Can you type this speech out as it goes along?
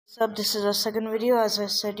What's up, this is our second video. As I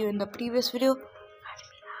said you in the previous video,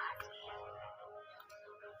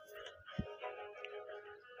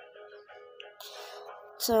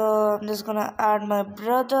 so I'm just gonna add my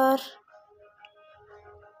brother.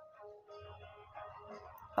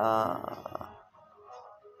 Why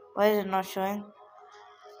is it not showing?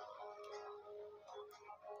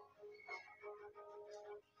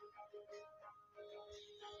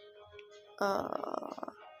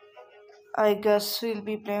 I guess we'll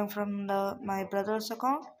be playing from my brother's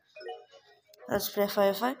account. Let's play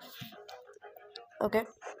 5-5. Okay.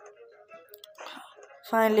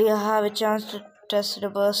 Finally, I have a chance to test the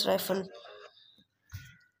burst rifle.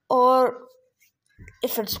 Or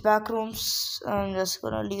if it's backrooms, I'm just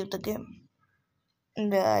gonna leave the game.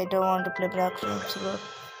 Yeah, I don't want to play backrooms, bro.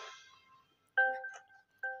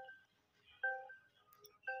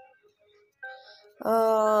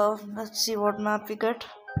 Let's see what map we get.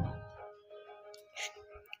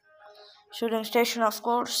 Shooting station, of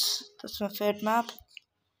course. That's my favorite map.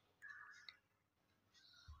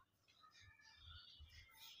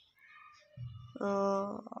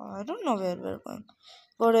 I don't know where we're going.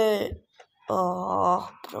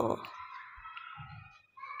 Bro.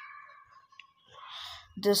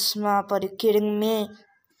 This map, are you kidding me?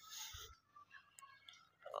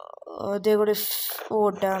 They got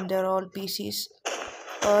oh damn, they're all PCs.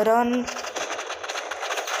 Run.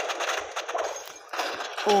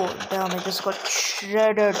 Oh damn, I just got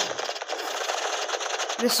shredded.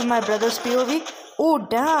 This is my brother's POV. Oh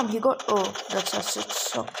damn, he got, oh, that's a 6.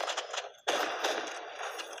 So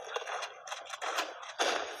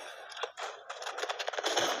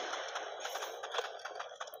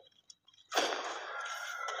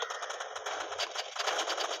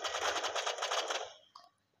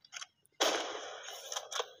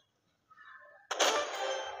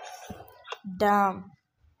damn,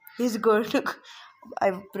 he's going to.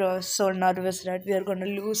 I'm so nervous that we are gonna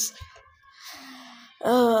lose.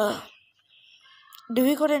 Do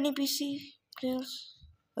we got any PC players?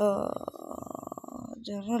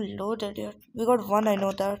 They're not loaded yet. We got one, I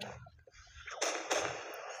know that.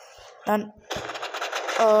 And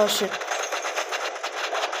shit.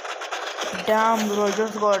 Damn, bro, I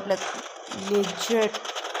just got like legit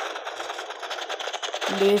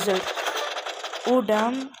laser. Oh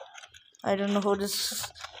damn. I don't know who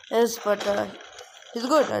this is, but he's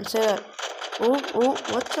good, I'll say that. Oh,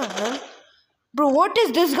 what the hell? Bro, what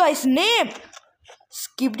is this guy's name?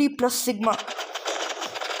 Skibidi plus Sigma.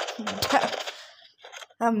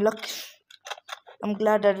 I'm lucky. I'm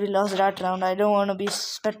glad that we lost that round. I don't want to be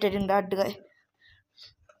spectating that guy.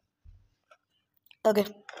 Okay,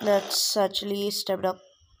 let's actually step up.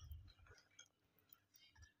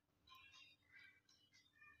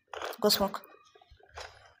 Go smoke.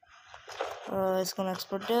 It's gonna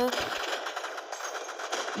explode there.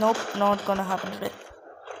 Nope, not gonna happen today.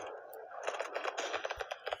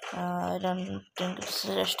 I don't think it's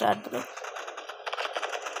a start, bro.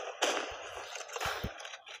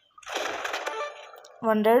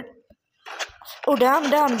 One dead. Oh damn,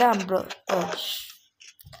 bro. Oh.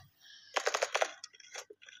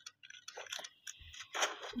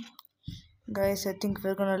 Guys, I think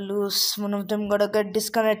we're gonna lose. One of them gotta get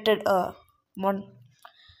disconnected.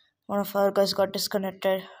 One of our guys got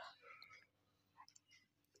disconnected.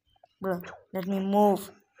 Bro, let me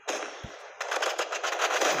move.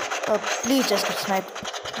 Please just get sniped.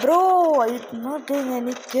 Bro, I'm not getting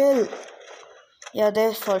any kill. Yeah,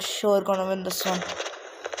 they're for sure gonna win this one.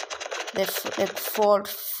 They fought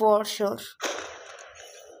for sure.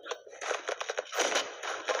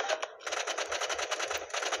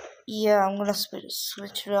 Yeah, I'm gonna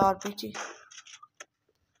switch to RPG.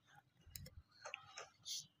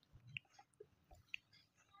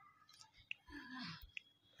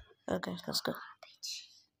 Okay, let's go.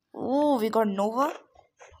 Oh, we got Nova.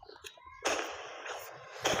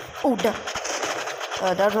 Oh, damn.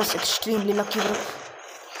 That was extremely lucky, bro.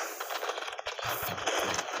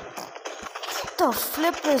 What the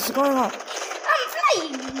flip is going on? I'm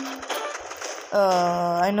flying.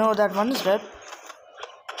 I know that one is dead.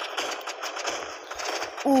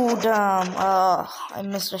 Oh, damn. I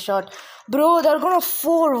missed a shot. Bro, they're gonna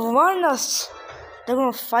 4-1 us. They're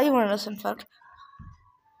gonna 5-1 us, in fact.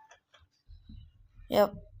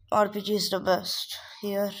 Yep, RPG is the best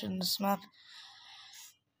here in this map.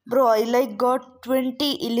 Bro, I got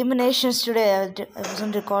 20 eliminations today. I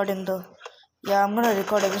wasn't recording though. Yeah, I'm gonna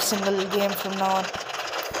record every single game from now on.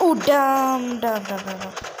 Oh damn. I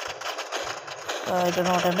don't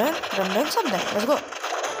know what I'm doing, but I'm doing something. Let's go.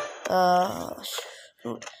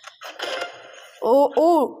 Shoot. Oh,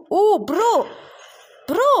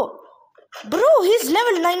 bro, he's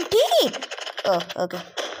level 19. Oh, okay.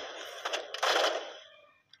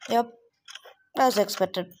 Yep, as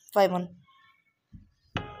expected. 5-1.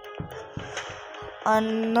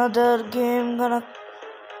 Another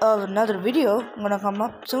video gonna come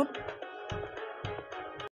up soon.